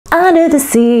Under the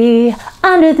sea,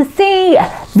 under the sea.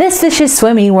 This fish is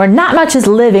swimming where not much is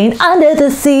living under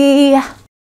the sea.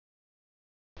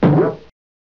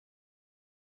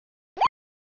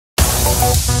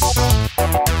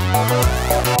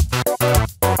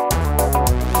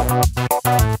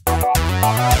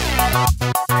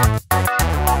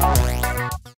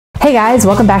 Hey guys,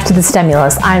 welcome back to the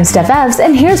STEMulus. I'm Steph,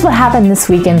 and here's what happened this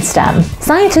week in STEM.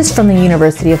 Scientists from the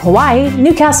University of Hawaii,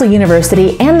 Newcastle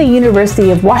University, and the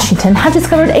University of Washington have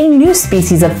discovered a new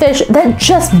species of fish that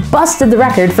just busted the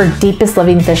record for deepest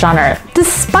living fish on Earth.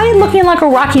 Despite looking like a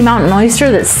Rocky Mountain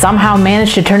oyster that somehow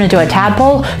managed to turn into a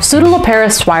tadpole,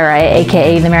 Pseudoleperis swirei,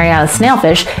 aka the Mariana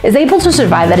snailfish, is able to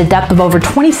survive at a depth of over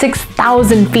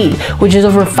 26,000 feet, which is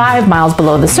over 5 miles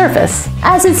below the surface.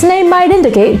 As its name might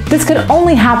indicate, this could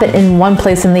only happen in one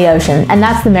place in the ocean, and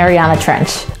that's the Mariana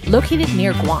Trench. Located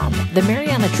near Guam, the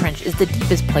Mariana Trench is the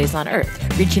deepest place on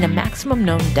Earth, reaching a maximum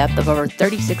known depth of over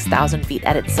 36,000 feet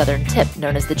at its southern tip,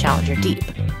 known as the Challenger Deep.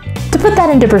 To put that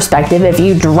into perspective, if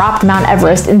you dropped Mount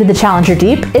Everest into the Challenger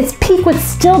Deep, its peak would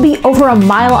still be over a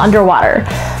mile underwater.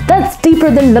 That's deeper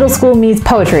than middle school me's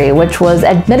poetry, which was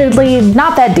admittedly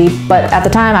not that deep, but at the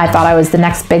time I thought I was the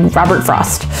next big Robert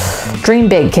Frost. Dream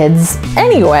big, kids.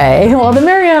 Anyway, while the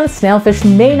Mariana snailfish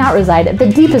may not reside at the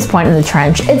deepest point in the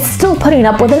trench, it's still putting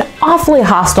up with an awfully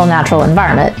hostile natural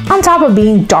environment. On top of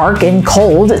being dark and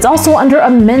cold, it's also under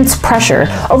immense pressure,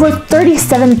 over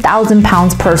 37,000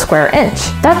 pounds per square inch.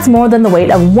 That's more than the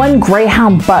weight of one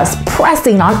Greyhound bus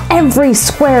pressing on every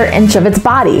square inch of its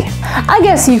body. I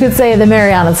guess you could say the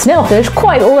Mariana snailfish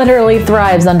quite literally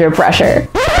thrives under pressure.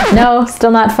 No,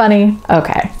 still not funny?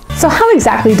 Okay. So how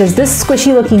exactly does this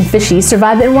squishy looking fishy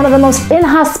survive in one of the most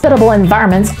inhospitable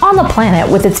environments on the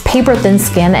planet with its paper-thin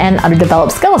skin and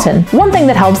underdeveloped skeleton? One thing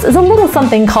that helps is a little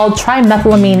something called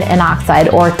trimethylamine N-oxide,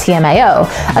 or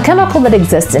TMAO, a chemical that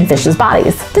exists in fish's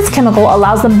bodies. This chemical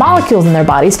allows the molecules in their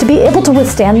bodies to be able to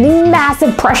withstand the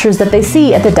massive pressures that they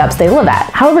see at the depths they live at.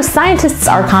 However, scientists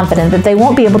are confident that they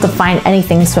won't be able to find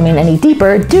anything swimming any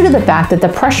deeper due to the fact that the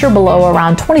pressure below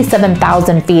around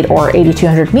 27,000 feet or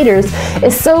 8,200 meters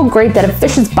is so great that a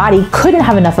fish's body couldn't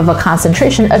have enough of a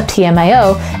concentration of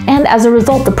TMAO, and as a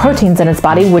result the proteins in its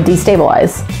body would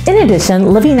destabilize. In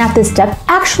addition, living at this depth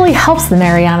actually helps the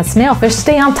Mariana snailfish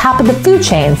stay on top of the food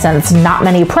chain, since not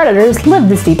many predators live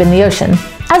this deep in the ocean.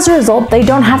 As a result, they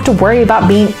don't have to worry about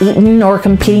being eaten or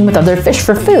competing with other fish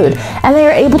for food, and they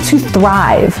are able to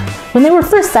thrive. When they were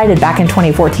first sighted back in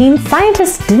 2014,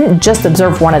 scientists didn't just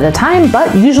observe one at a time,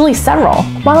 but usually several.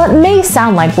 While it may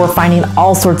sound like we're finding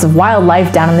all sorts of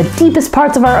wildlife down in the deepest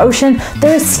parts of our ocean,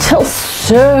 there is still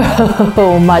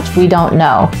so much we don't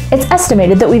know. It's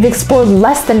estimated that we've explored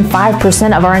less than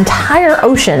 5% of our entire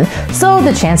ocean, so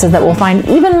the chances that we'll find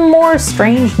even more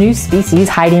strange new species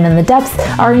hiding in the depths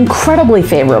are incredibly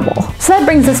favorable. So that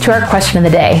brings us to our question of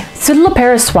the day.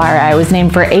 Pseudoleperis swirei was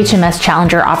named for HMS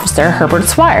Challenger officer Herbert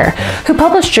Swire, who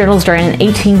published journals during an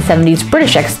 1870s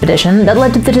British expedition that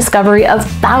led to the discovery of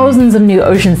thousands of new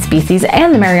ocean species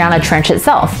and the Mariana Trench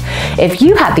itself. If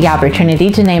you had the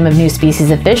opportunity to name a new species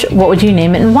of fish, what would you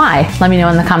name it and why? Let me know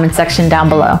in the comment section down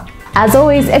below. As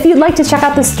always, if you'd like to check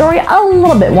out this story a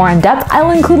little bit more in depth,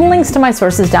 I'll include links to my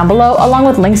sources down below, along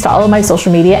with links to all of my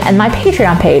social media and my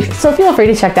Patreon page, so feel free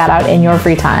to check that out in your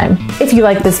free time. If you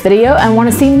like this video and want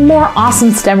to see more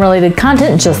awesome STEM-related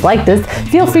content just like this,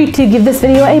 feel free to give this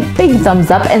video a big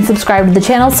thumbs up and subscribe to the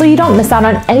channel so you don't miss out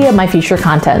on any of my future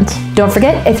content. Don't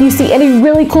forget, if you see any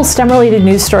really cool STEM-related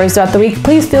news stories throughout the week,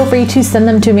 please feel free to send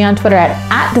them to me on Twitter at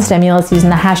 @TheSTEMulus using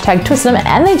the hashtag #TwistThem,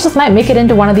 and they just might make it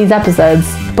into one of these episodes.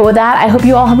 But with that, I hope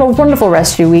you all have a wonderful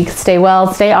rest of your week. Stay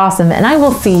well, stay awesome, and I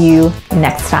will see you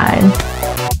next time.